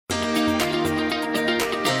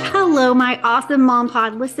Hello, my awesome Mom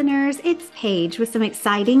Pod listeners. It's Paige with some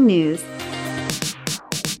exciting news.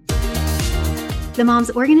 The Moms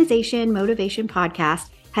Organization Motivation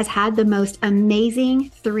Podcast has had the most amazing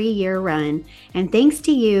 3-year run. And thanks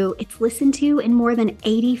to you, it's listened to in more than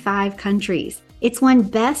 85 countries. It's won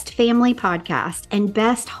Best Family Podcast and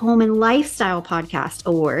Best Home and Lifestyle Podcast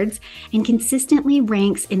awards and consistently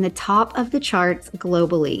ranks in the top of the charts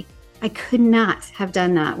globally. I could not have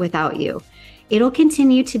done that without you. It'll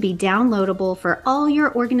continue to be downloadable for all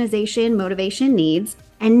your organization motivation needs.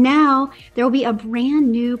 And now there will be a brand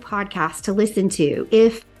new podcast to listen to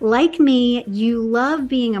if, like me, you love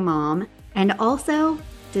being a mom and also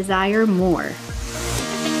desire more.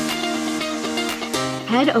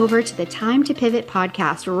 Head over to the Time to Pivot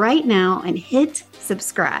podcast right now and hit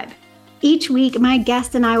subscribe. Each week, my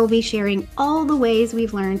guest and I will be sharing all the ways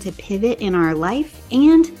we've learned to pivot in our life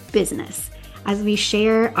and business as we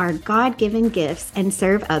share our God-given gifts and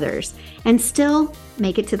serve others and still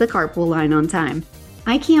make it to the carpool line on time.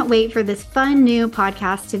 I can't wait for this fun new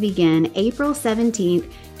podcast to begin April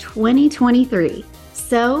 17th, 2023.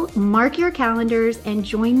 So mark your calendars and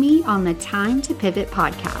join me on the Time to Pivot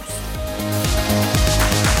podcast.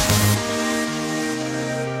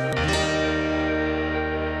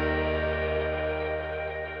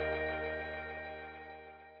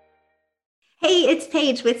 Hey, it's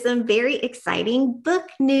Paige with some very exciting book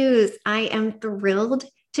news. I am thrilled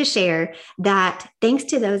to share that thanks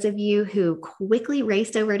to those of you who quickly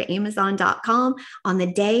raced over to Amazon.com on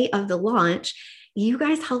the day of the launch, you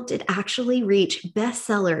guys helped it actually reach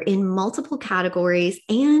bestseller in multiple categories,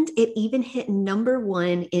 and it even hit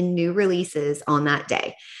 #1 in new releases on that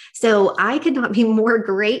day. So I could not be more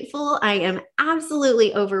grateful. I am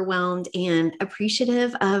absolutely overwhelmed and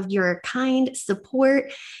appreciative of your kind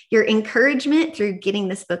support, your encouragement through getting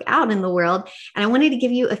this book out in the world. And I wanted to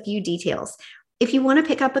give you a few details. If you want to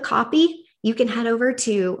pick up a copy, you can head over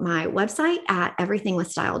to my website at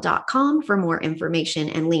everythingwithstyle.com for more information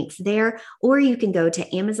and links there, or you can go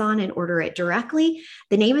to Amazon and order it directly.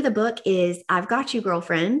 The name of the book is I've Got You,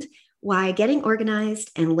 Girlfriend: Why Getting Organized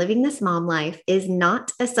and Living This Mom Life is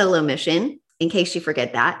Not a Solo Mission. In case you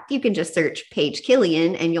forget that, you can just search Paige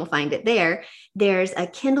Killian and you'll find it there. There's a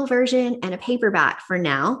Kindle version and a paperback for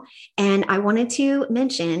now. And I wanted to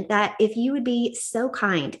mention that if you would be so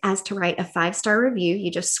kind as to write a 5-star review,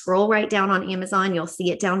 you just scroll right down on Amazon, you'll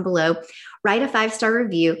see it down below. Write a 5-star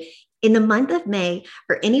review. In the month of May,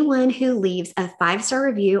 for anyone who leaves a 5-star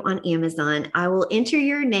review on Amazon, I will enter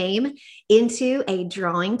your name into a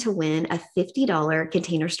drawing to win a $50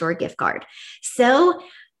 Container Store gift card. So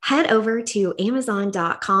head over to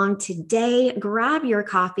Amazon.com today, grab your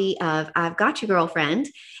copy of I've Got You, Girlfriend,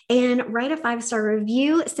 and write a 5-star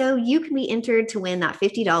review so you can be entered to win that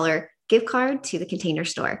 $50 gift card to the Container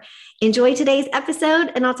Store. Enjoy today's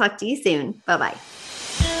episode, and I'll talk to you soon. Bye-bye.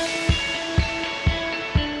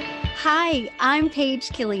 Hi, I'm Paige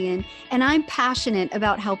Killian, and I'm passionate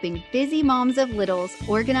about helping busy moms of littles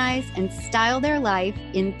organize and style their life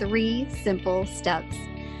in 3 simple steps.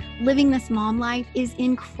 Living this mom life is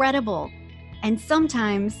incredible and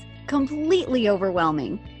sometimes completely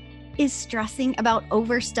overwhelming. Is stressing about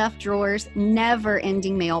overstuffed drawers,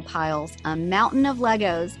 never-ending mail piles, a mountain of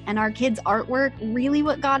Legos, and our kids' artwork really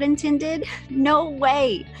what God intended? No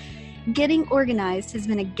way! Getting organized has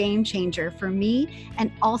been a game changer for me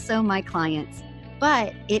and also my clients.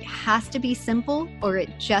 But it has to be simple or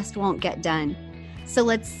it just won't get done. So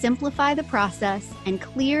let's simplify the process and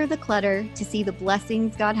clear the clutter to see the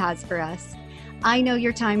blessings God has for us. I know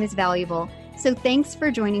your time is valuable, so thanks for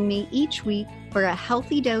joining me each week for a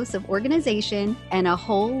healthy dose of organization and a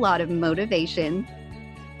whole lot of motivation.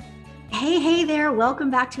 Hey there. Welcome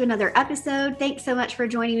back to another episode. Thanks so much for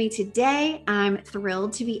joining me today. I'm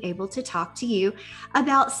thrilled to be able to talk to you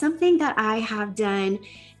about something that I have done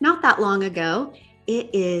not that long ago.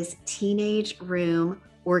 It is teenage room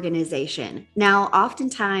organization. Now,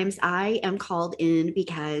 oftentimes I am called in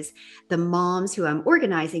because the moms who I'm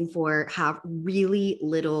organizing for have really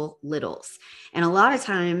little littles. And a lot of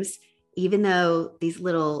times, even though these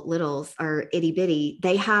littles are itty bitty,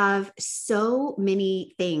 they have so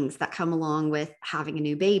many things that come along with having a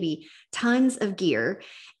new baby, tons of gear.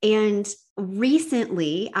 And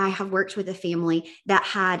recently, I have worked with a family that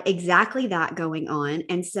had exactly that going on.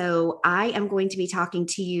 And so I am going to be talking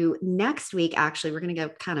to you next week. Actually, we're going to go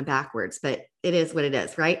kind of backwards, but it is what it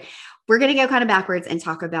is, right? we're going to go kind of backwards and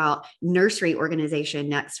talk about nursery organization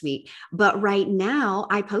next week. But right now,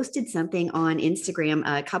 I posted something on Instagram,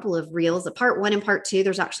 a couple of reels, a part 1 and part 2.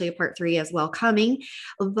 There's actually a part 3 as well coming.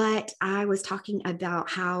 But I was talking about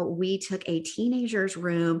how we took a teenager's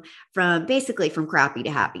room from basically from crappy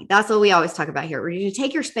to happy. That's what we always talk about here. We're going to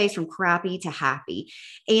take your space from crappy to happy.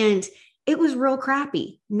 And it was real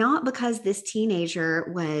crappy, not because this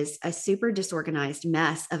teenager was a super disorganized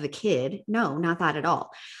mess of a kid. No, not that at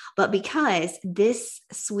all. But because this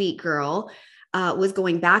sweet girl was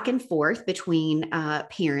going back and forth between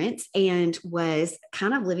parents and was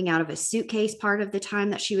kind of living out of a suitcase part of the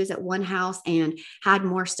time that she was at one house and had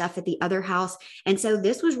more stuff at the other house. And so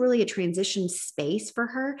this was really a transition space for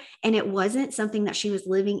her. And it wasn't something that she was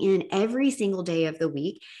living in every single day of the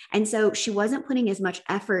week. And so she wasn't putting as much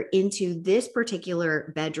effort into this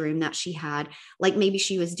particular bedroom that she had, like maybe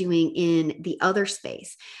she was doing in the other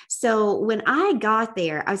space. So when I got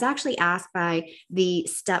there, I was actually asked by the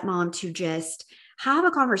stepmom to just have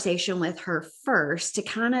a conversation with her first to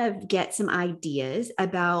kind of get some ideas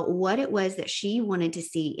about what it was that she wanted to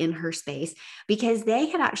see in her space, because they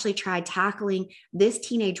had actually tried tackling this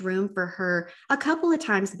teenage room for her a couple of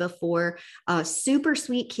times before. A super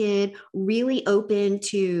sweet kid, really open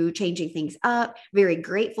to changing things up, very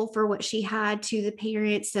grateful for what she had to the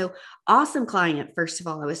parents. So awesome client. First of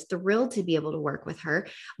all, I was thrilled to be able to work with her,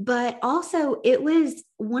 but also it was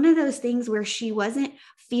one of those things where she wasn't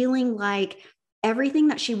feeling like everything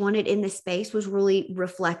that she wanted in the space was really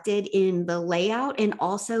reflected in the layout and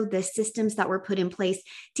also the systems that were put in place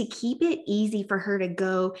to keep it easy for her to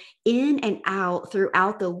go in and out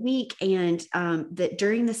throughout the week and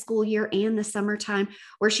during the school year and the summertime,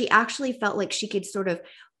 where she actually felt like she could sort of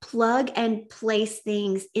plug and place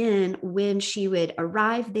things in when she would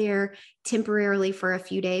arrive there temporarily for a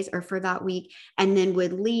few days or for that week, and then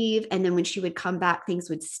would leave. And then when she would come back, things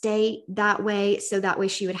would stay that way. So that way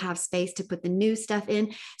she would have space to put the new stuff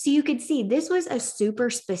in. So you could see this was a super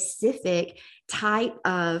specific type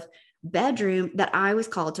of bedroom that I was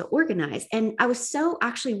called to organize. And I was so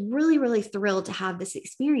actually really, really thrilled to have this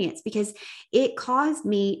experience, because it caused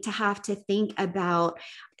me to have to think about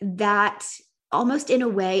that almost in a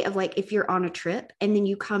way of like, if you're on a trip and then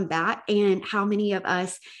you come back, and how many of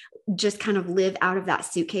us just kind of live out of that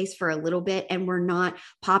suitcase for a little bit, and we're not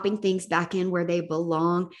popping things back in where they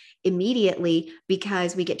belong immediately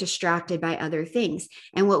because we get distracted by other things.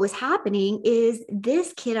 And what was happening is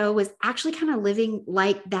this kiddo was actually kind of living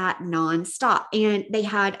like that nonstop. And they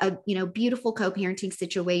had a, beautiful co-parenting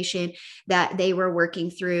situation that they were working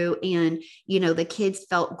through. And, the kids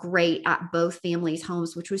felt great at both families'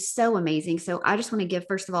 homes, which was so amazing. So I just want to give,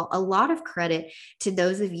 first of all, a lot of credit to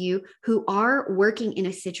those of you who are working in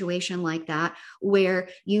a situation like that, where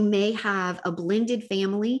you may have a blended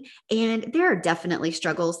family, and there are definitely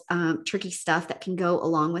struggles, tricky stuff that can go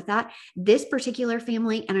along with that. This particular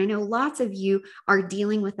family, and I know lots of you are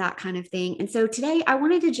dealing with that kind of thing. And so today I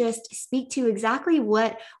wanted to just speak to exactly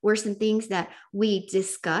what were some things that we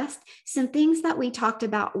discussed, some things that we talked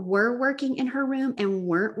about were working in her room and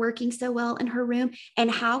weren't working so well in her room,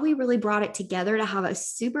 and how we really brought it together to have a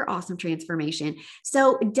super awesome transformation.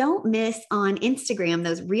 So don't miss on Instagram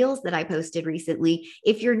those reels that I posted recently.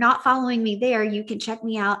 If you're not following me there, you can check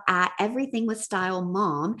me out at Everything with Style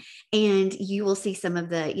Mom, and you will see some of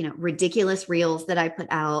the ridiculous reels that I put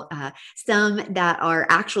out, some that are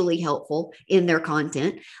actually helpful in their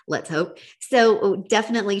content, let's hope. So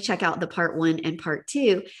definitely check out the part 1 and part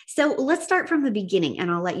 2. So let's start from the beginning,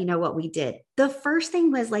 and I'll let you know what we did. The first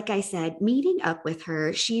thing was, like I said, meeting up with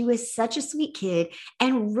her. She was such a sweet kid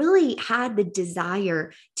and really had the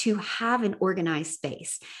desire to have an organized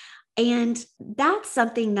space. And that's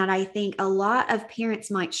something that I think a lot of parents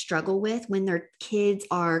might struggle with when their kids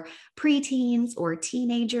are preteens or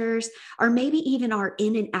teenagers, or maybe even are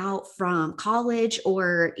in and out from college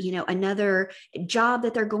or, another job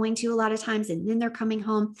that they're going to a lot of times, and then they're coming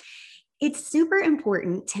home. It's super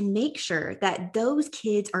important to make sure that those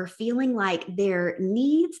kids are feeling like their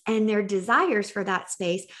needs and their desires for that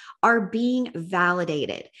space are being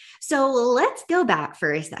validated. So let's go back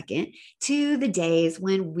for a second to the days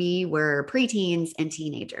when we were preteens and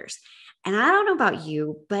teenagers. And I don't know about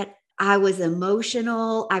you, but I was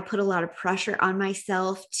emotional. I put a lot of pressure on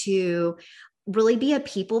myself to really be a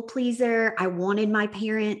people pleaser. I wanted my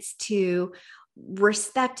parents to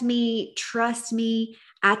respect me, trust me.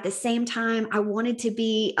 At the same time, I wanted to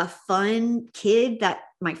be a fun kid that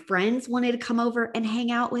my friends wanted to come over and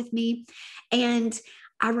hang out with me. And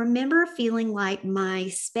I remember feeling like my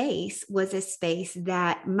space was a space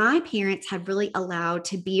that my parents had really allowed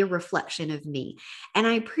to be a reflection of me. And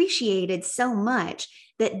I appreciated so much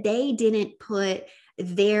that they didn't put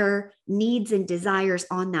their needs and desires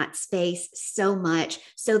on that space so much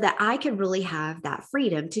so that I could really have that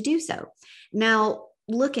freedom to do so. Now,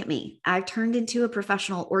 look at me. I've turned into a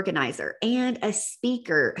professional organizer and a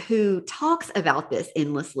speaker who talks about this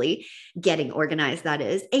endlessly, getting organized, that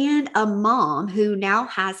is, and a mom who now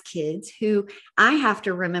has kids who I have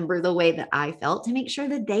to remember the way that I felt to make sure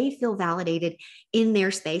that they feel validated in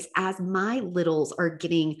their space as my littles are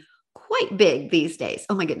getting quite big these days.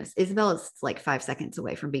 Oh my goodness. Isabel is like 5 seconds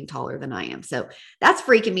away from being taller than I am. So that's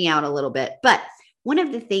freaking me out a little bit. But one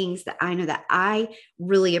of the things that I know that I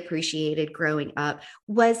really appreciated growing up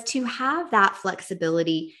was to have that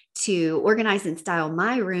flexibility to organize and style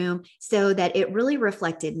my room so that it really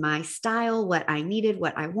reflected my style, what I needed,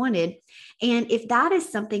 what I wanted. And if that is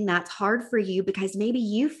something that's hard for you because maybe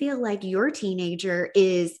you feel like your teenager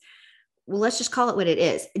is, well, let's just call it what it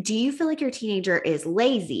is. Do you feel like your teenager is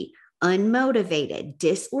lazy, unmotivated,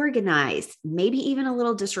 disorganized, maybe even a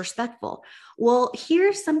little disrespectful? Well,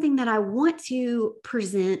 here's something that I want to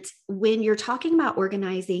present when you're talking about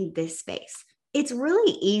organizing this space. It's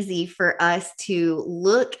really easy for us to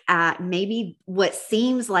look at maybe what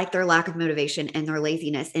seems like their lack of motivation and their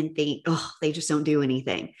laziness and think, oh, they just don't do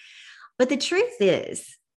anything. But the truth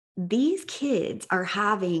is, these kids are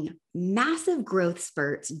having massive growth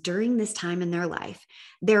spurts during this time in their life.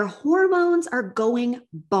 Their hormones are going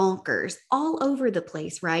bonkers all over the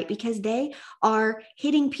place, right? Because they are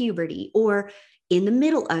hitting puberty or in the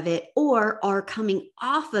middle of it or are coming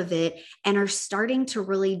off of it and are starting to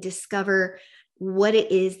really discover what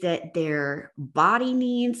it is that their body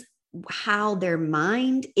needs, how their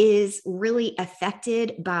mind is really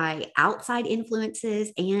affected by outside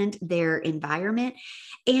influences and their environment.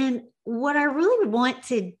 And what I really want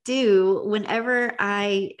to do whenever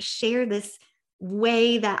I share this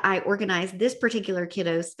way that I organize this particular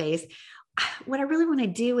kiddo space, what I really want to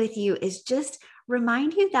do with you is just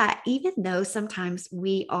remind you that even though sometimes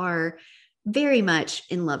we are very much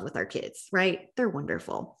in love with our kids, right? They're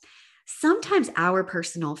wonderful. Sometimes our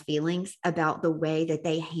personal feelings about the way that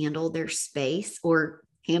they handle their space or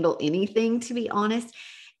handle anything, to be honest,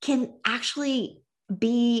 can actually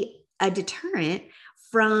be a deterrent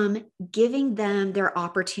from giving them their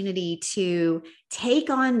opportunity to take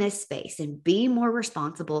on this space and be more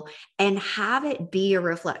responsible and have it be a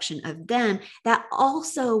reflection of them that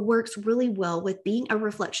also works really well with being a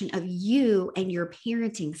reflection of you and your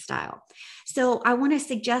parenting style. So I want to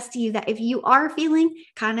suggest to you that if you are feeling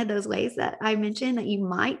kind of those ways that I mentioned that you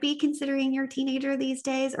might be considering your teenager these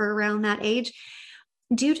days or around that age,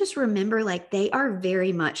 do just remember like they are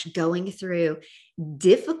very much going through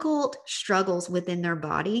difficult struggles within their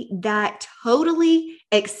body that totally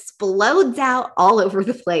explodes out all over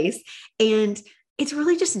the place. And it's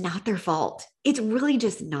really just not their fault. It's really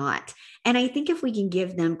just not. And I think if we can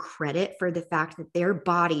give them credit for the fact that their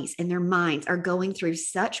bodies and their minds are going through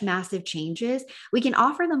such massive changes, we can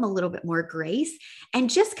offer them a little bit more grace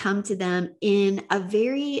and just come to them in a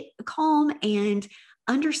very calm and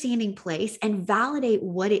understanding place and validate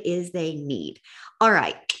what it is they need. All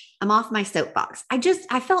right. I'm off my soapbox.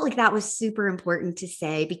 I felt like that was super important to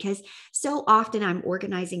say because so often I'm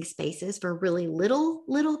organizing spaces for really little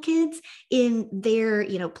kids in their,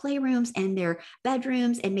 playrooms and their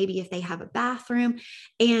bedrooms. And maybe if they have a bathroom,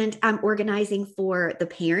 and I'm organizing for the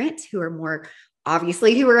parents who are more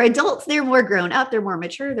obviously who are adults, they're more grown up, they're more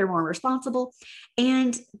mature, they're more responsible.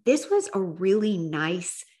 And this was a really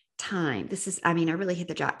nice time. I really hit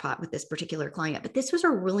the jackpot with this particular client, but this was a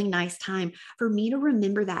really nice time for me to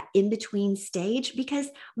remember that in between stage because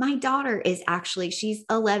my daughter she's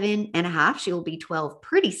 11 and a half. She will be 12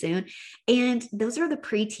 pretty soon. And those are the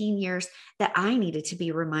preteen years that I needed to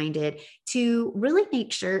be reminded to really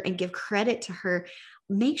make sure and give credit to her,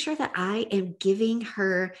 make sure that I am giving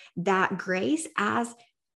her that grace as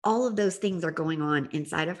all of those things are going on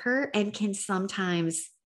inside of her and can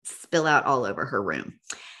sometimes spill out all over her room.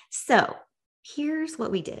 So here's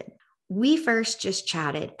what we did. We first just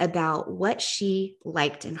chatted about what she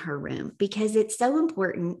liked in her room because it's so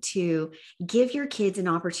important to give your kids an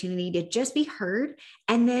opportunity to just be heard.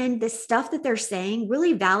 And then the stuff that they're saying,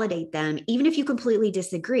 really validate them, even if you completely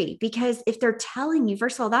disagree. Because if they're telling you,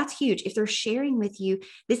 first of all, that's huge. If they're sharing with you,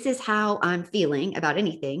 this is how I'm feeling about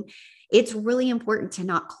anything, it's really important to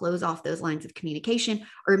not close off those lines of communication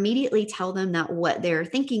or immediately tell them that what they're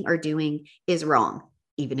thinking or doing is wrong,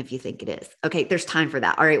 even if you think it is. Okay, there's time for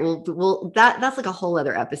that. All right, that's like a whole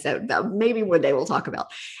other episode that maybe one day we'll talk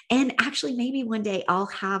about. And actually, maybe one day I'll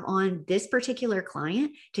have on this particular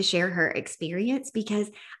client to share her experience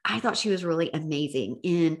because I thought she was really amazing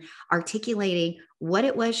in articulating what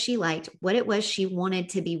it was she liked, what it was she wanted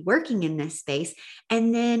to be working in this space,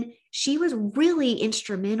 and then she was really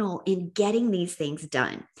instrumental in getting these things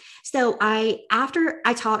done. So after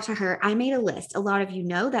I talked to her, I made a list. A lot of you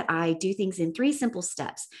know that I do things in 3 simple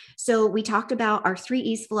steps. So we talked about our 3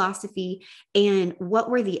 E's philosophy and what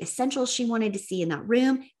were the essentials she wanted to see in that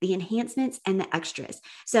room, the enhancements and the extras.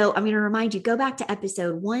 So I'm going to remind you, go back to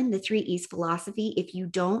episode 1, the 3 E's philosophy, if you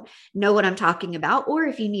don't know what I'm talking about, or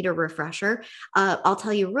if you need a refresher. I'll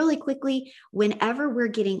tell you really quickly, whenever we're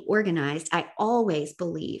getting organized, I always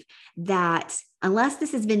believe that unless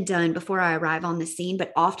this has been done before I arrive on the scene,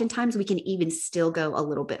 but oftentimes we can even still go a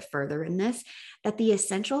little bit further in this, that the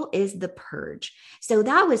essential is the purge. So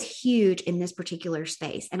that was huge in this particular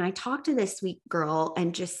space. And I talked to this sweet girl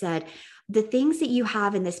and just said, the things that you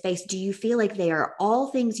have in this space, do you feel like they are all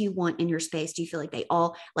things you want in your space? Do you feel like they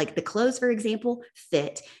all, like the clothes, for example,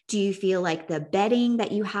 fit? Do you feel like the bedding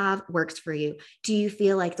that you have works for you? Do you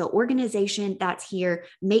feel like the organization that's here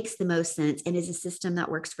makes the most sense and is a system that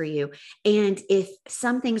works for you? And if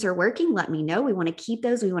some things are working, let me know. We want to keep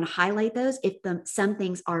those. We want to highlight those. If some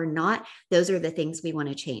things are not, those are the things we want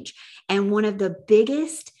to change. And one of the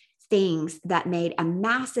biggest things that made a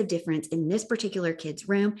massive difference in this particular kid's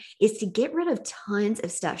room is to get rid of tons of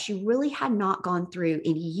stuff she really had not gone through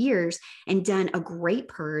in years and done a great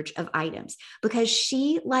purge of items, because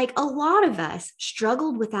she, like a lot of us,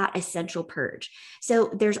 struggled with that essential purge. So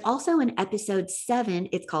there's also an episode 7,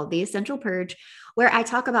 it's called The Essential Purge, where I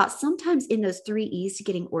talk about sometimes in those 3 E's to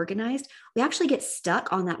getting organized, we actually get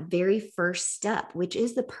stuck on that very first step, which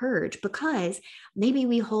is the purge, because maybe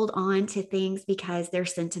we hold on to things because they're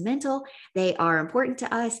sentimental, they are important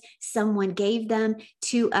to us, someone gave them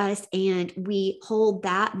to us, and we hold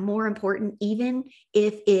that more important, even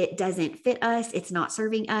if it doesn't fit us, it's not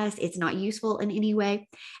serving us, it's not useful in any way.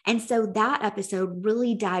 And so that episode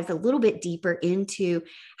really dives a little bit deeper into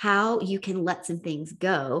how you can let some things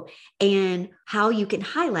go and how you can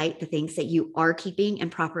highlight the things that you are keeping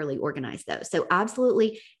and properly organize those. So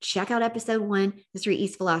absolutely check out episode 1, the 3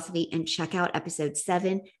 E's philosophy, and check out episode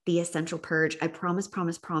 7, the essential purge. I promise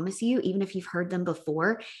you, even if you've heard them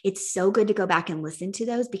before, it's so good to go back and listen to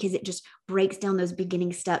those, because it just breaks down those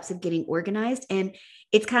beginning steps of getting organized. And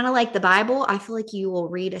it's kind of like the Bible. I feel like you will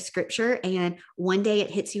read a scripture and one day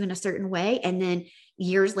it hits you in a certain way, and then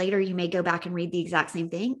years later, you may go back and read the exact same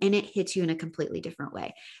thing and it hits you in a completely different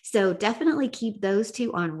way. So definitely keep those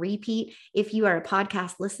 2 on repeat. If you are a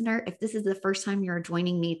podcast listener, if this is the first time you're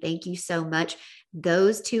joining me, thank you so much.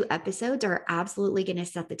 Those 2 episodes are absolutely going to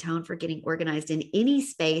set the tone for getting organized in any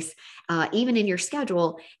space, even in your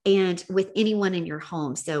schedule and with anyone in your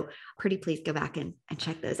home. So pretty please go back and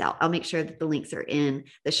check those out. I'll make sure that the links are in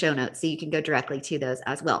the show notes so you can go directly to those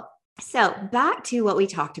as well. So back to what we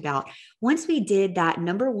talked about. Once we did that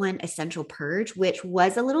number 1 essential purge, which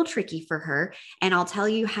was a little tricky for her, and I'll tell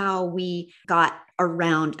you how we got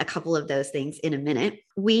around a couple of those things in a minute,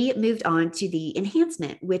 we moved on to the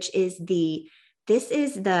enhancement, which is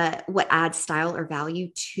what adds style or value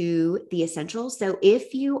to the essential. So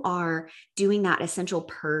if you are doing that essential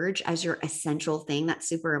purge as your essential thing, that's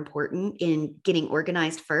super important in getting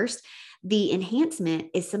organized first. The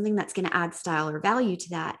enhancement is something that's going to add style or value to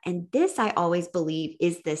that. And this, I always believe,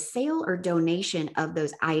 is the sale or donation of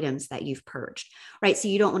those items that you've purged, right? So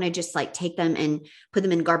you don't want to just like take them and put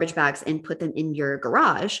them in garbage bags and put them in your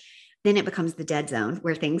garage. Then it becomes the dead zone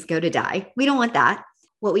where things go to die. We don't want that.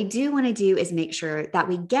 What we do want to do is make sure that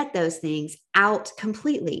we get those things out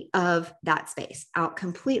completely of that space, out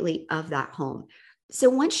completely of that home. So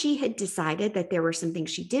once she had decided that there were some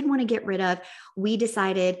things she did want to get rid of, we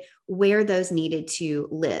decided where those needed to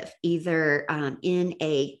live, either in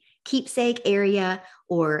a keepsake area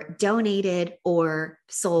or donated or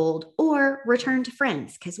sold or returned to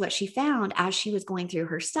friends. Because what she found as she was going through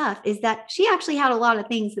her stuff is that she actually had a lot of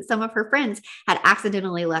things that some of her friends had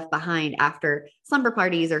accidentally left behind after slumber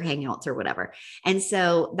parties or hangouts or whatever. And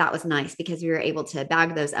so that was nice because we were able to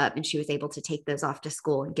bag those up and she was able to take those off to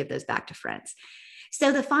school and give those back to friends.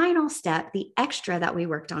 So the final step, the extra that we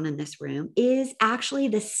worked on in this room, is actually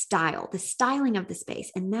the styling of the space.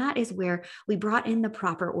 And that is where we brought in the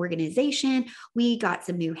proper organization. We got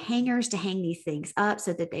some new hangers to hang these things up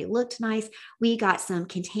so that they looked nice. We got some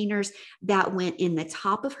containers that went in the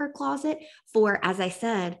top of her closet for, as I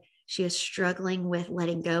said, she was struggling with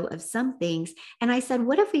letting go of some things. And I said,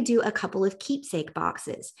 what if we do a couple of keepsake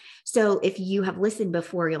boxes? So if you have listened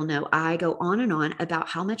before, you'll know I go on and on about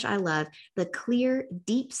how much I love the clear,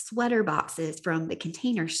 deep sweater boxes from the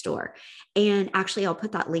Container Store. And actually, I'll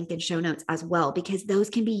put that link in show notes as well, because those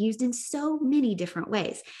can be used in so many different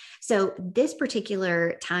ways. So this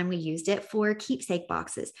particular time we used it for keepsake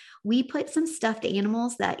boxes. We put some stuffed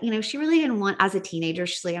animals that, she really didn't want as a teenager.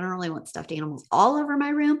 She's like, I don't really want stuffed animals all over my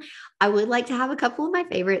room. I would like to have a couple of my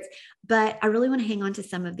favorites, but I really want to hang on to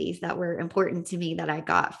some of these that were important to me that I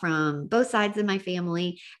got from both sides of my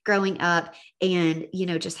family growing up and,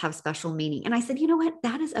 just have special meaning. And I said, you know what?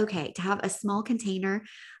 That is okay to have a small container.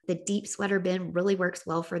 The deep sweater bin really works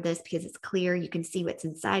well for this because it's clear. You can see what's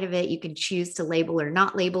inside of it. You can choose to label or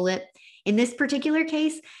not label it. In this particular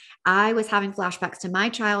case, I was having flashbacks to my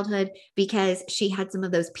childhood because she had some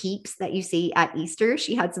of those peeps that you see at Easter.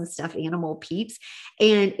 She had some stuffed animal peeps.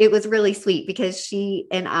 And it was really sweet because she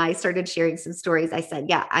and I started sharing some stories. I said,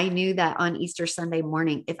 yeah, I knew that on Easter Sunday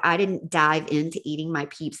morning, if I didn't dive into eating my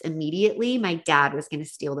peeps immediately, my dad was going to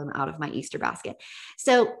steal them out of my Easter basket.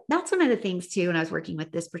 So that's one of the things too, when I was working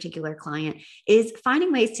with this particular client, is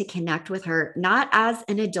finding ways to connect with her, not as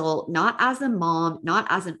an adult, not as a mom, not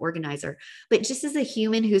as an organizer, but just as a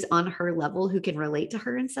human who's on her level who can relate to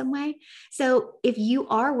her in some way. So if you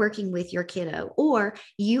are working with your kiddo or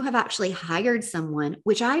you have actually hired someone,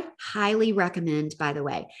 which I highly recommend, by the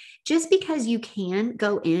way, just because you can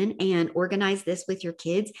go in and organize this with your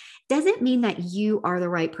kids doesn't mean that you are the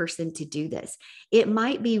right person to do this. It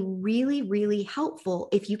might be really, really helpful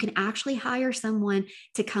if you can actually hire someone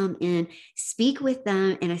to come in, speak with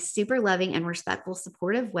them in a super loving and respectful,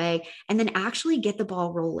 supportive way, and then actually get the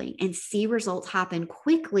ball rolling and see results happen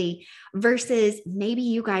quickly versus maybe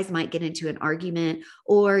you guys might get into an argument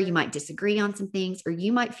or you might disagree on some things, or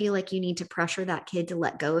you might feel like you need to pressure that kid to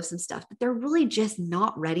let go of some stuff that they're really just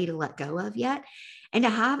not ready to let go of yet. And to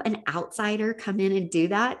have an outsider come in and do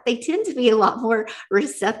that, they tend to be a lot more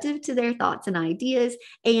receptive to their thoughts and ideas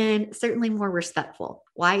and certainly more respectful.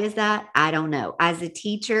 Why is that? I don't know. As a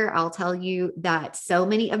teacher, I'll tell you that so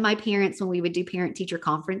many of my parents, when we would do parent teacher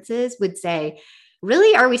conferences, would say,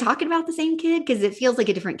 really, are we talking about the same kid? Because it feels like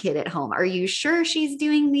a different kid at home. Are you sure she's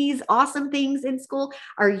doing these awesome things in school?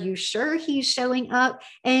 Are you sure he's showing up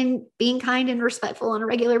and being kind and respectful on a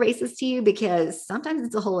regular basis to you? Because sometimes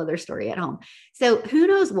it's a whole other story at home. So who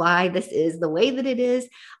knows why this is the way that it is.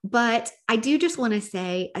 But I do just want to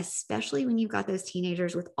say, especially when you've got those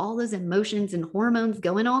teenagers with all those emotions and hormones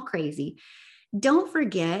going all crazy, don't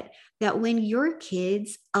forget that when your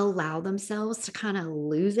kids allow themselves to kind of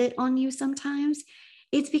lose it on you sometimes,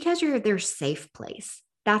 it's because you're their safe place.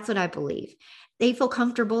 That's what I believe. They feel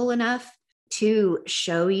comfortable enough to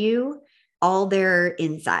show you all their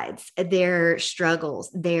insides, their struggles,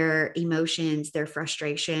 their emotions, their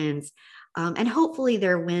frustrations, and hopefully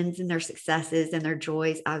their wins and their successes and their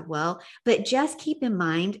joys as well. But just keep in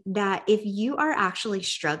mind that if you are actually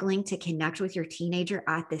struggling to connect with your teenager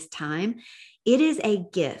at this time, it is a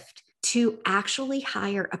gift to actually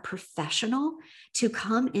hire a professional to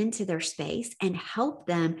come into their space and help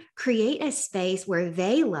them create a space where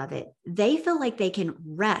they love it. They feel like they can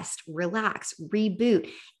rest, relax, reboot,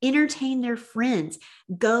 entertain their friends,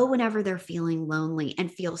 go whenever they're feeling lonely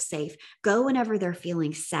and feel safe, go whenever they're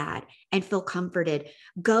feeling sad and feel comforted,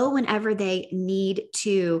 go whenever they need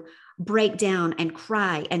to break down and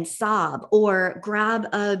cry and sob or grab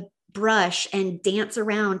a brush and dance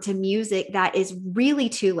around to music that is really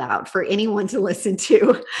too loud for anyone to listen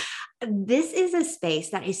to. This is a space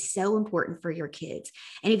that is so important for your kids.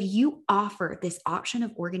 And if you offer this option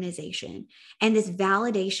of organization and this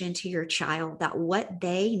validation to your child that what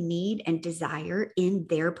they need and desire in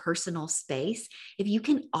their personal space, if you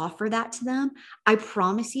can offer that to them, I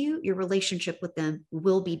promise you, your relationship with them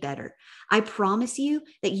will be better. I promise you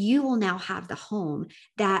that you will now have the home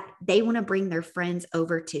that they want to bring their friends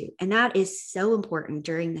over to. And that is so important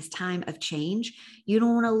during this time of change. You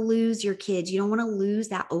don't want to lose your kids. You don't want to lose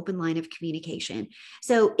that open line of communication.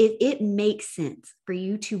 So if it makes sense for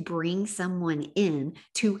you to bring someone in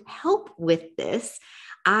to help with this,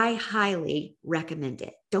 I highly recommend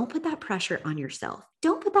it. Don't put that pressure on yourself.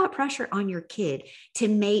 Don't put that pressure on your kid to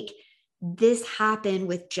make this happen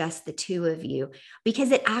with just the two of you,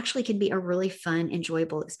 because it actually can be a really fun,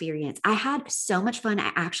 enjoyable experience. I had so much fun.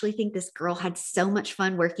 I actually think this girl had so much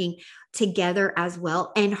fun working together as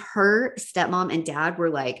well. And her stepmom and dad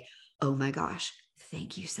were like, oh my gosh,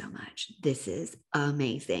 thank you so much. This is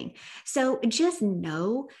amazing. So just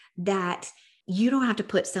know that you don't have to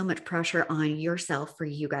put so much pressure on yourself for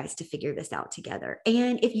you guys to figure this out together.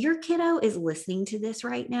 And if your kiddo is listening to this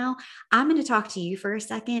right now, I'm going to talk to you for a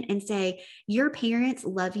second and say, your parents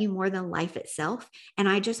love you more than life itself. And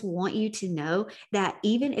I just want you to know that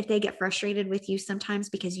even if they get frustrated with you sometimes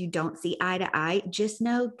because you don't see eye to eye, just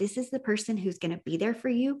know this is the person who's going to be there for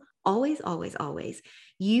you always, always, always,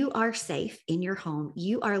 you are safe in your home.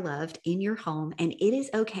 You are loved in your home. And it is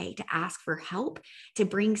okay to ask for help, to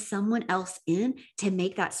bring someone else in to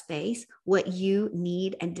make that space what you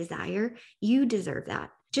need and desire. You deserve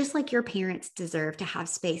that. Just like your parents deserve to have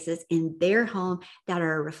spaces in their home that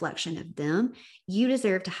are a reflection of them, you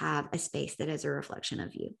deserve to have a space that is a reflection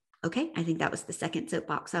of you. Okay, I think that was the second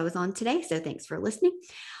soapbox I was on today. So thanks for listening.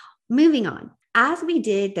 Moving on. As we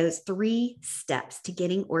did those 3 steps to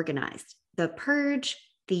getting organized, the purge,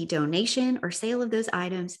 the donation or sale of those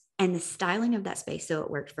items, and the styling of that space so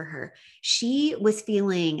it worked for her, she was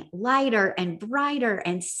feeling lighter and brighter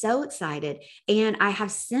and so excited. And I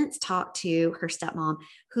have since talked to her stepmom,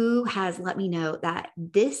 who has let me know that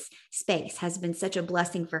this space has been such a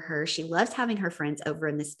blessing for her. She loves having her friends over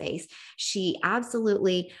in this space. She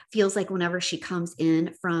absolutely feels like whenever she comes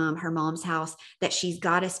in from her mom's house, that she's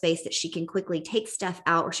got a space that she can quickly take stuff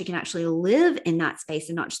out, or she can actually live in that space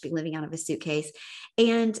and not just be living out of a suitcase.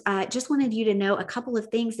 And just wanted you to know a couple of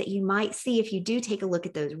things that you might see if you do take a look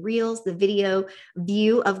at those reels, the video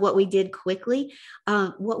view of what we did quickly.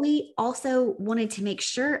 What we also wanted to make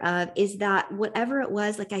sure of is that whatever it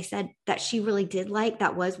was, like I said, that she really did like,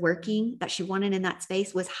 that was working, that she wanted in that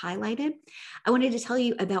space, was highlighted. I wanted to tell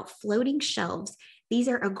you about floating shelves. These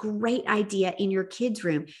are a great idea in your kids'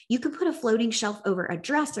 room. You can put a floating shelf over a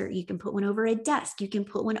dresser. You can put one over a desk. You can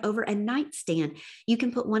put one over a nightstand. You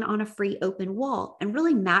can put one on a free open wall and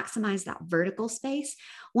really maximize that vertical space.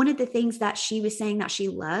 One of the things that she was saying that she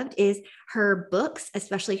loved is her books,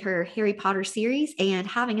 especially her Harry Potter series, and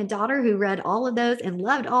having a daughter who read all of those and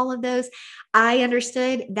loved all of those. I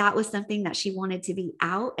understood that was something that she wanted to be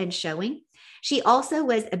out and showing. She also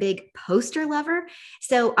was a big poster lover.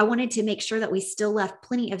 So I wanted to make sure that we still left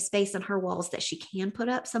plenty of space on her walls that she can put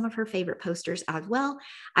up some of her favorite posters as well.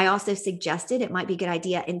 I also suggested it might be a good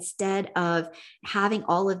idea, instead of having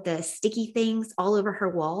all of the sticky things all over her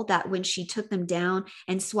wall, that when she took them down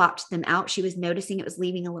and swapped them out, she was noticing it was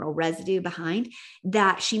leaving a little residue behind,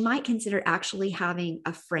 that she might consider actually having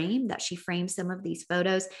a frame that she frames some of these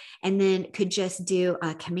photos and then could just do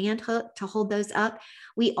a command hook to hold those up.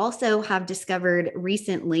 We also have discovered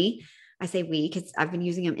recently, I say we because I've been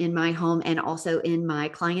using them in my home and also in my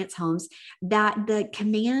clients' homes, that the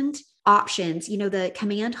command options, the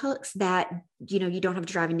command hooks that, you don't have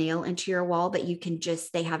to drive a nail into your wall, but you can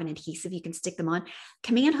just, they have an adhesive, you can stick them on.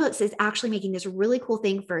 Command hooks is actually making this really cool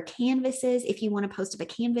thing for canvases. If you want to post up a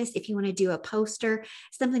canvas, if you want to do a poster,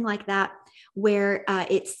 something like that, where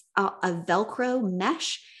it's a Velcro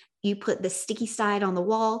mesh. You put the sticky side on the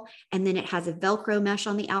wall, and then it has a Velcro mesh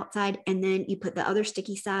on the outside. And then you put the other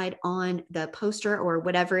sticky side on the poster or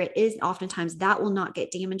whatever it is. Oftentimes that will not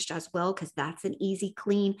get damaged as well, because that's an easy,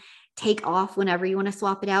 clean take off whenever you want to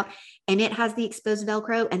swap it out. And it has the exposed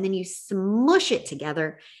Velcro, and then you smush it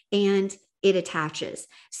together and it attaches.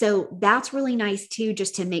 So that's really nice too,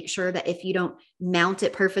 just to make sure that if you don't mount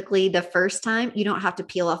it perfectly the first time, you don't have to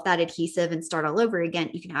peel off that adhesive and start all over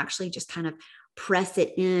again. You can actually just kind of press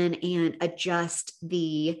it in and adjust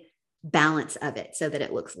the balance of it so that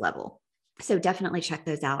it looks level. So definitely check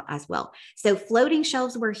those out as well. So floating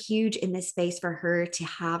shelves were huge in this space for her to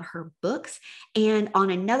have her books. And on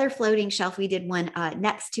another floating shelf, we did one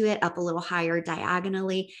next to it, up a little higher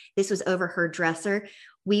diagonally. This was over her dresser.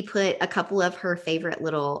 We put a couple of her favorite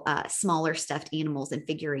little smaller stuffed animals and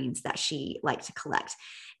figurines that she liked to collect.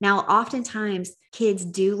 Now, oftentimes kids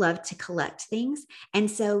do love to collect things. And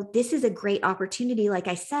so this is a great opportunity, like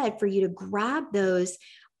I said, for you to grab those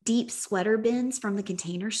deep sweater bins from the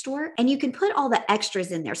Container Store, and you can put all the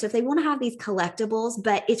extras in there. So if they want to have these collectibles,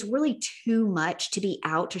 but it's really too much to be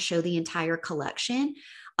out to show the entire collection.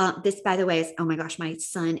 This, by the way, is, oh my gosh, my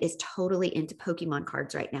son is totally into Pokemon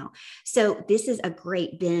cards right now. So this is a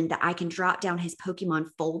great bin that I can drop down his Pokemon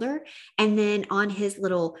folder. And then on his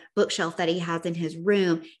little bookshelf that he has in his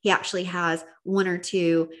room, he actually has one or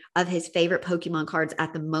two of his favorite Pokemon cards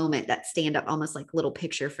at the moment that stand up almost like little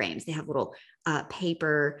picture frames. They have little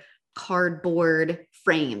paper cardboard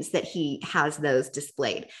frames that he has those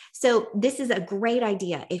displayed. So this is a great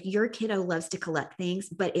idea if your kiddo loves to collect things,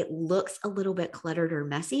 but it looks a little bit cluttered or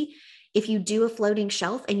messy. If you do a floating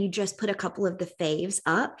shelf and you just put a couple of the faves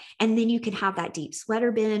up, and then you can have that deep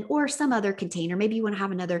sweater bin or some other container. Maybe you want to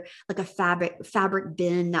have another, like a fabric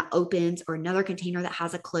bin that opens, or another container that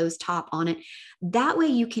has a closed top on it. That way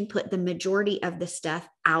you can put the majority of the stuff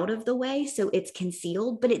out of the way so it's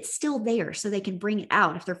concealed, but it's still there so they can bring it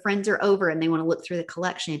out. If their friends are over and they want to look through the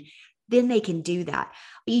collection, then they can do that.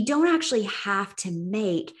 But you don't actually have to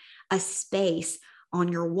make a space on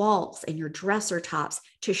your walls and your dresser tops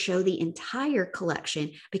to show the entire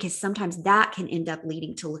collection, because sometimes that can end up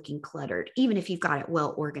leading to looking cluttered, even if you've got it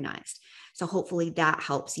well organized. So hopefully that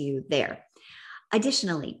helps you there.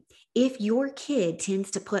 Additionally, if your kid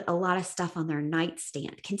tends to put a lot of stuff on their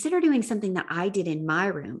nightstand, consider doing something that I did in my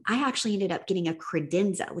room. I actually ended up getting a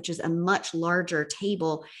credenza, which is a much larger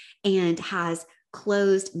table and has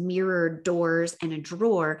closed mirrored doors and a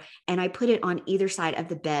drawer. And I put it on either side of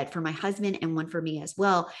the bed for my husband and one for me as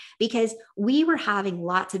well, because we were having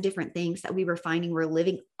lots of different things that we were finding were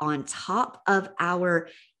living on top of our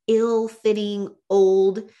ill-fitting,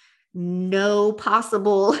 old, no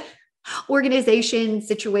possible organization,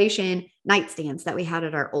 situation, nightstands that we had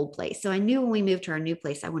at our old place. So I knew when we moved to our new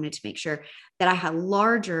place, I wanted to make sure that I had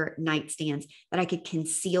larger nightstands that I could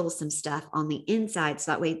conceal some stuff on the inside.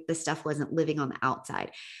 So that way the stuff wasn't living on the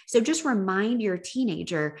outside. So just remind your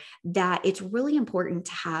teenager that it's really important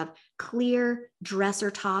to have clear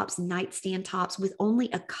dresser tops, nightstand tops with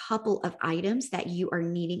only a couple of items that you are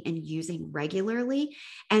needing and using regularly.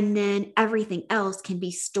 And then everything else can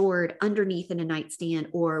be stored underneath in a nightstand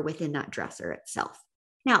or within that dresser itself.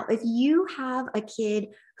 Now, if you have a kid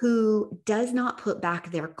who does not put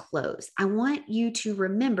back their clothes, I want you to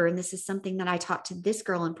remember, and this is something that I taught to this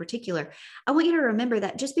girl in particular, I want you to remember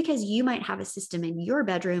that just because you might have a system in your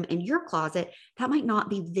bedroom and your closet, that might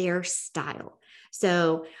not be their style.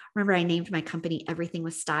 So remember, I named my company Everything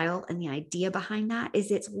with Style. And the idea behind that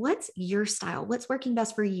is it's what's your style? What's working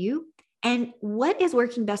best for you? And what is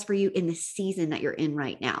working best for you in the season that you're in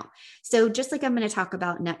right now? So just like I'm going to talk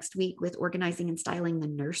about next week with organizing and styling the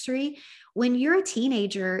nursery, when you're a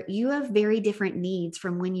teenager, you have very different needs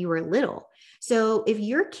from when you were little. So if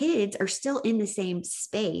your kids are still in the same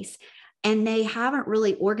space and they haven't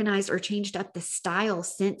really organized or changed up the style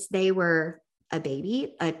since they were a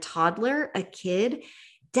baby, a toddler, a kid,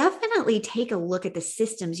 definitely take a look at the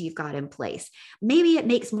systems you've got in place. Maybe it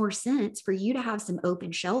makes more sense for you to have some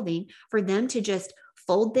open shelving for them to just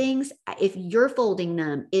fold things. If you're folding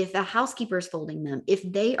them, if a housekeeper is folding them, if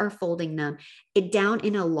they are folding them, it down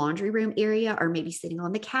in a laundry room area, or maybe sitting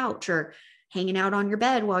on the couch or hanging out on your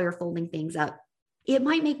bed while you're folding things up. It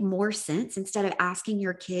might make more sense, instead of asking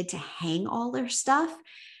your kid to hang all their stuff,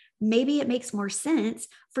 maybe it makes more sense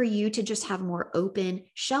for you to just have more open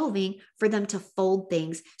shelving for them to fold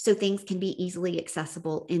things so things can be easily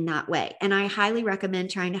accessible in that way. And I highly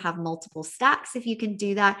recommend trying to have multiple stacks if you can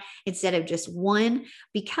do that instead of just one,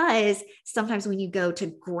 because sometimes when you go to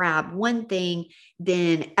grab one thing,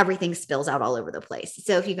 then everything spills out all over the place.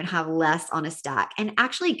 So if you can have less on a stack and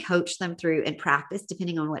actually coach them through and practice,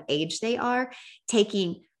 depending on what age they are,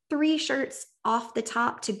 taking 3 shirts off the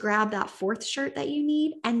top to grab that 4th shirt that you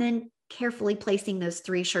need, and then carefully placing those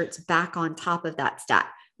 3 shirts back on top of that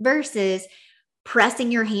stack, versus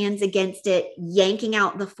pressing your hands against it, yanking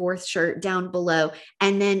out the 4th shirt down below,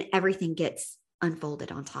 and then everything gets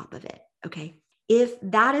unfolded on top of it. Okay. If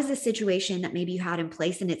that is a situation that maybe you had in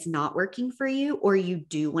place and it's not working for you, or you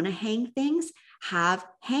do want to hang things, have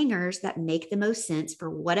hangers that make the most sense for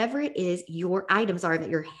whatever it is your items are that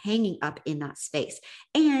you're hanging up in that space.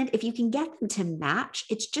 And if you can get them to match,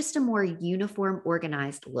 it's just a more uniform,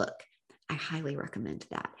 organized look. I highly recommend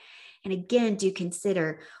that. And again, do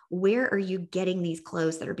consider, where are you getting these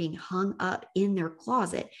clothes that are being hung up in their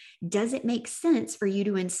closet? Does it make sense for you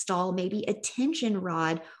to install maybe a tension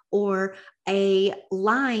rod or a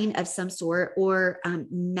line of some sort, or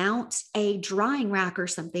mount a drying rack or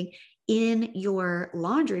something in your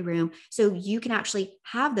laundry room so you can actually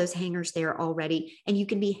have those hangers there already, and you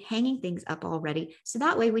can be hanging things up already? So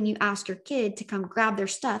that way, when you ask your kid to come grab their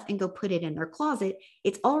stuff and go put it in their closet,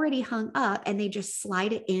 it's already hung up and they just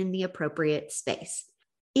slide it in the appropriate space.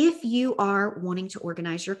 If you are wanting to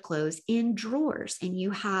organize your clothes in drawers, and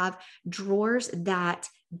you have drawers that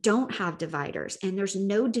don't have dividers and there's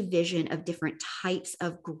no division of different types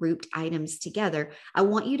of grouped items together, I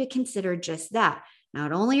want you to consider just that.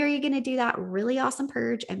 Not only are you going to do that really awesome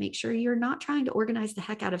purge and make sure you're not trying to organize the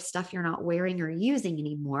heck out of stuff you're not wearing or using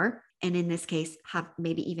anymore, and in this case, have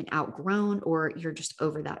maybe even outgrown, or you're just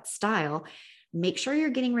over that style, make sure you're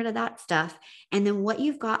getting rid of that stuff. And then what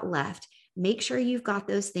you've got left, make sure you've got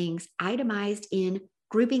those things itemized in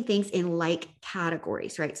grouping things in like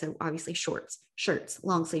categories, right? So obviously shorts, shirts,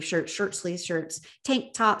 long sleeve shirts, short sleeve shirts,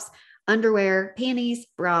 tank tops, underwear, panties,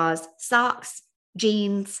 bras, socks,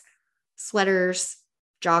 jeans, sweaters,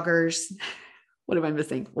 joggers. What am I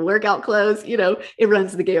missing? Workout clothes, it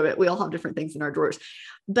runs the gamut. We all have different things in our drawers,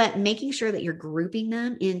 but making sure that you're grouping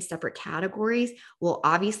them in separate categories will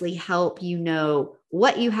obviously help you know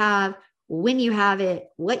what you have, when you have it,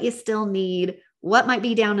 what you still need, what might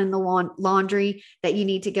be down in the laundry that you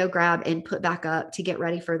need to go grab and put back up to get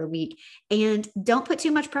ready for the week. And don't put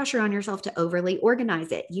too much pressure on yourself to overly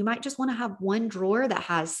organize it. You might just want to have one drawer that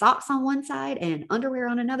has socks on one side and underwear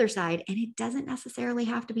on another side, and it doesn't necessarily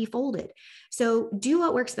have to be folded. So do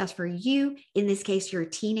what works best for you. In this case, your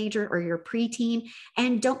teenager or your preteen,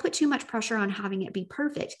 and don't put too much pressure on having it be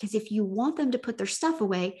perfect, because if you want them to put their stuff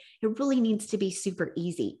away, it really needs to be super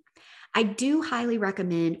easy. I do highly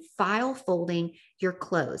recommend file folding your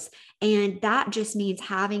clothes. And that just means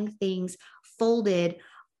having things folded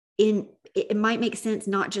in, it might make sense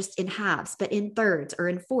not just in halves, but in thirds or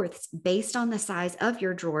in fourths based on the size of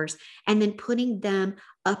your drawers, and then putting them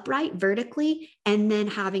upright vertically, and then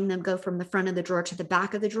having them go from the front of the drawer to the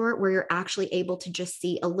back of the drawer, where you're actually able to just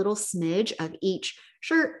see a little smidge of each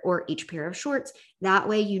shirt or each pair of shorts. That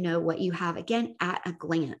way, you know what you have again at a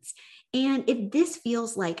glance. And if this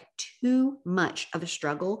feels like too much of a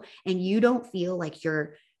struggle and you don't feel like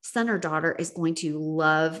your son or daughter is going to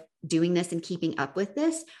love doing this and keeping up with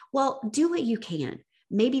this, well, do what you can.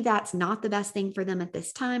 Maybe that's not the best thing for them at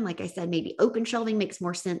this time. Like I said, maybe open shelving makes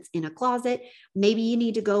more sense in a closet. Maybe you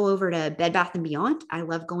need to go over to Bed Bath & Beyond. I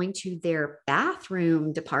love going to their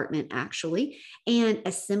bathroom department actually, and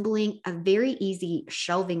assembling a very easy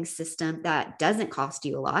shelving system that doesn't cost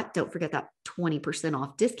you a lot. Don't forget that 20%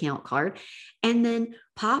 off discount card. And then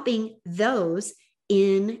popping those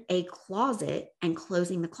in a closet and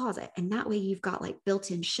closing the closet. And that way you've got like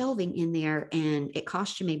built-in shelving in there, and it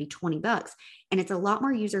costs you maybe $20. And it's a lot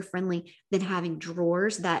more user-friendly than having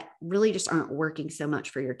drawers that really just aren't working so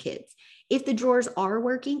much for your kids. If the drawers are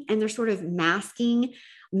working and they're sort of masking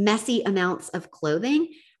messy amounts of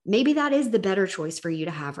clothing, maybe that is the better choice for you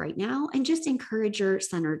to have right now. And just encourage your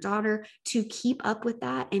son or daughter to keep up with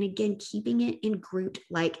that. And again, keeping it in grouped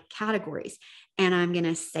like categories. And I'm going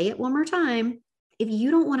to say it one more time. If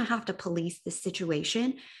you don't want to have to police the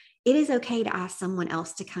situation, it is okay to ask someone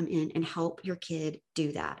else to come in and help your kid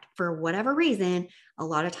do that. For whatever reason, a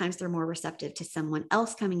lot of times they're more receptive to someone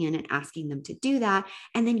else coming in and asking them to do that.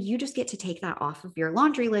 And then you just get to take that off of your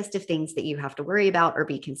laundry list of things that you have to worry about or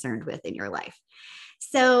be concerned with in your life.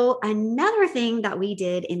 So another thing that we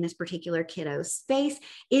did in this particular kiddo space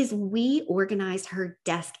is we organized her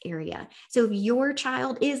desk area. So if your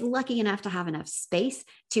child is lucky enough to have enough space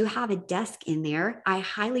to have a desk in there, I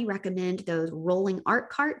highly recommend those rolling art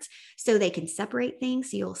carts so they can separate things.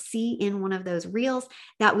 So you'll see in one of those reels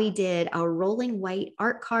that we did a rolling white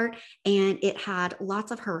art cart, and it had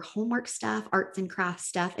lots of her homework stuff, arts and crafts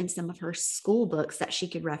stuff, and some of her school books that she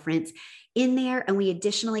could reference in there. And we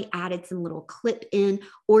additionally added some little clip-in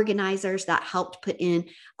organizers that helped put in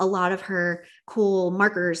a lot of her cool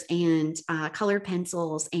markers and colored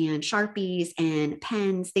pencils and Sharpies and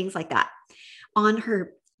pens, things like that. On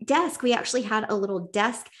her desk, we actually had a little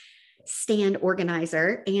desk stand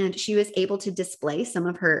organizer, and she was able to display some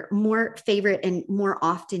of her more favorite and more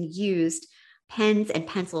often used pens and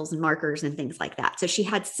pencils and markers and things like that. So she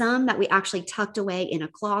had some that we actually tucked away in a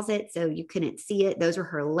closet so you couldn't see it. Those were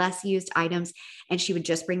her less used items, and she would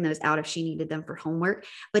just bring those out if she needed them for homework.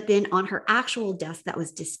 But then on her actual desk that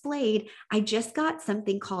was displayed, I just got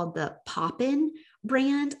something called the Poppin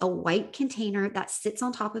brand, a white container that sits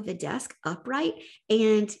on top of the desk upright,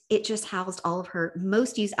 and it just housed all of her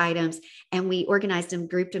most used items. And we organized them,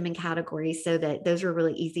 grouped them in categories so that those were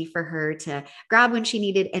really easy for her to grab when she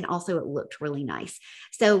needed, and also it looked really nice.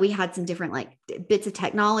 So we had some different like bits of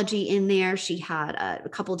technology in there. She had a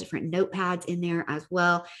couple different notepads in there as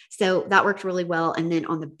well, so that worked really well. And then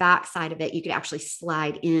on the back side of it, you could actually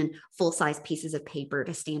slide in full-size pieces of paper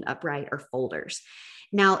to stand upright or folders.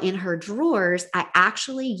 Now, in her drawers, I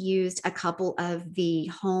actually used a couple of the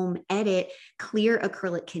Home Edit clear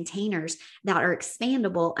acrylic containers that are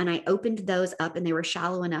expandable, and I opened those up, and they were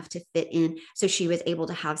shallow enough to fit in, so she was able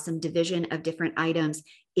to have some division of different items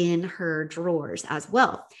in her drawers as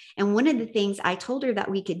well. And one of the things I told her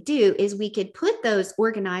that we could do is we could put those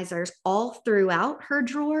organizers all throughout her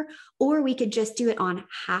drawer, or we could just do it on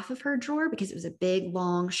half of her drawer because it was a big,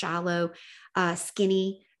 long, shallow,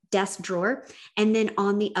 skinny desk drawer. And then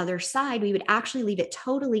on the other side, we would actually leave it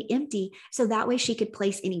totally empty. So that way she could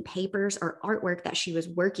place any papers or artwork that she was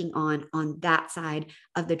working on that side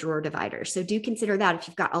of the drawer divider. So do consider that if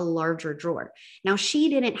you've got a larger drawer. Now, she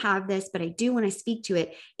didn't have this, but I do want to speak to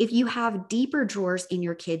it. If you have deeper drawers in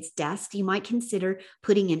your kid's desk, you might consider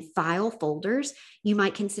putting in file folders. You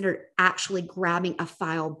might consider actually grabbing a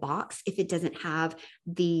file box if it doesn't have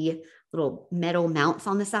the little metal mounts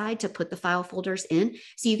on the side to put the file folders in.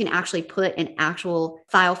 So you can actually put an actual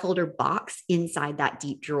file folder box inside that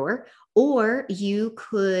deep drawer, or you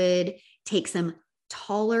could take some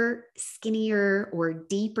taller, skinnier, or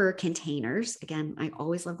deeper containers. Again, I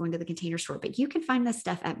always love going to the Container Store, but you can find this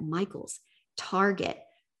stuff at Michael's, Target,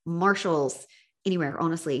 Marshall's, anywhere,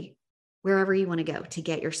 honestly, wherever you want to go to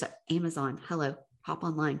get your stuff. Amazon, hello, hop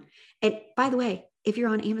online. And by the way, if you're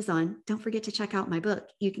on Amazon, don't forget to check out my book.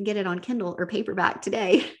 You can get it on Kindle or paperback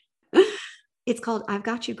today. It's called I've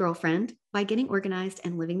Got You, Girlfriend. Why Getting Organized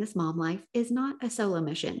and Living This Mom Life is Not a Solo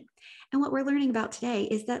Mission. And what we're learning about today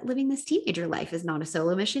is that living this teenager life is not a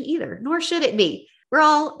solo mission either, nor should it be. We're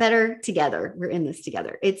all better together. We're in this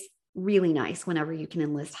together. It's really nice whenever you can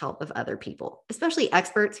enlist help of other people, especially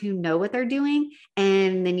experts who know what they're doing.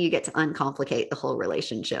 And then you get to uncomplicate the whole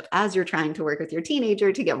relationship as you're trying to work with your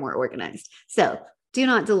teenager to get more organized. So do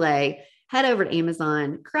not delay. Head over to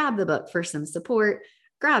Amazon, grab the book for some support,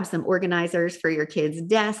 grab some organizers for your kid's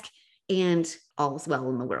desk, and all's well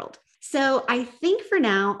in the world. So I think for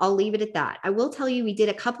now, I'll leave it at that. I will tell you, we did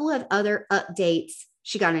a couple of other updates.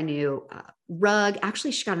 She got a new rug.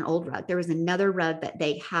 Actually, she got an old rug. There was another rug that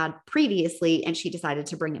they had previously, and she decided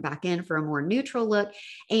to bring it back in for a more neutral look.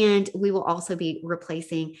 And we will also be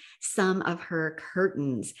replacing some of her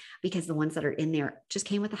curtains because the ones that are in there just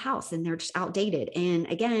came with the house and they're just outdated. And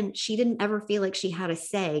again, she didn't ever feel like she had a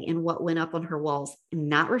say in what went up on her walls in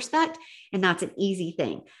that respect. And that's an easy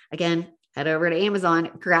thing. Again, head over to Amazon,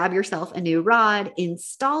 grab yourself a new rod,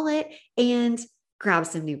 install it, and grab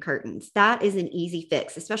some new curtains. That is an easy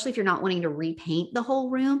fix, especially if you're not wanting to repaint the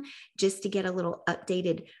whole room, just to get a little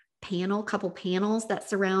updated couple panels that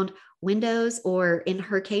surround windows. Or in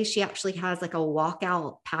her case, she actually has like a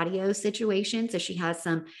walkout patio situation. So she has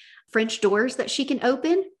some French doors that she can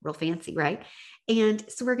open, real fancy, right? And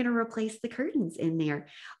so we're going to replace the curtains in there.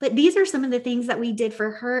 But these are some of the things that we did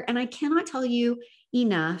for her. And I cannot tell you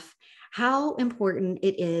enough how important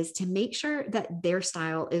it is to make sure that their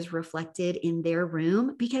style is reflected in their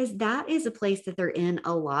room, because that is a place that they're in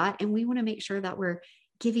a lot. And we want to make sure that we're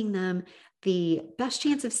giving them the best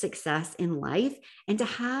chance of success in life and to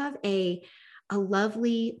have a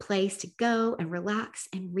lovely place to go and relax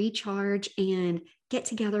and recharge and get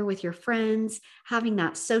together with your friends, having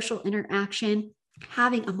that social interaction,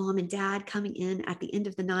 having a mom and dad coming in at the end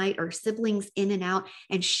of the night or siblings in and out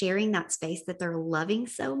and sharing that space that they're loving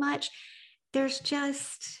so much. There's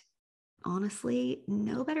just honestly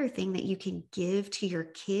no better thing that you can give to your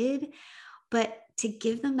kid, but to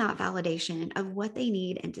give them that validation of what they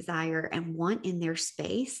need and desire and want in their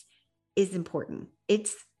space is important.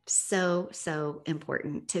 It's so, so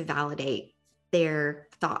important to validate their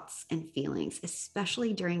thoughts and feelings,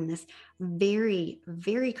 especially during this very,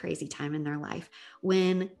 very crazy time in their life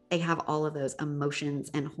when they have all of those emotions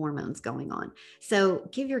and hormones going on. So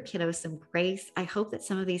give your kiddos some grace. I hope that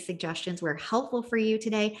some of these suggestions were helpful for you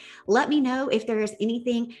today. Let me know if there is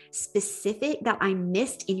anything specific that I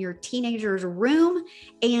missed in your teenager's room,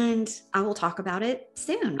 and I will talk about it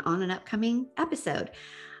soon on an upcoming episode.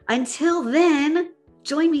 Until then,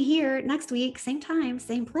 join me here next week, same time,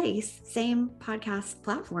 same place, same podcast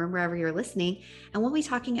platform, wherever you're listening. And we'll be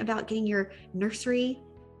talking about getting your nursery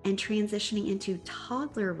and transitioning into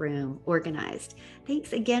toddler room organized.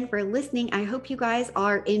 Thanks again for listening. I hope you guys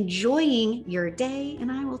are enjoying your day,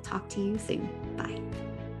 and I will talk to you soon. Bye.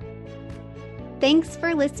 Thanks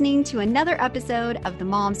for listening to another episode of the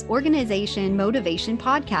Mom's Organization Motivation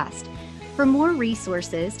Podcast. For more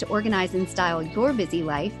resources to organize and style your busy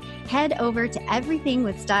life, head over to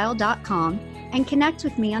everythingwithstyle.com and connect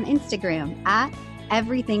with me on Instagram at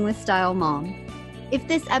everythingwithstylemom. If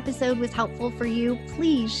this episode was helpful for you,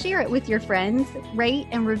 please share it with your friends, rate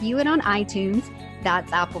and review it on iTunes,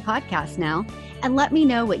 that's Apple Podcasts now, and let me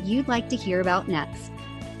know what you'd like to hear about next.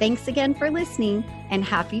 Thanks again for listening, and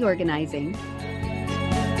happy organizing.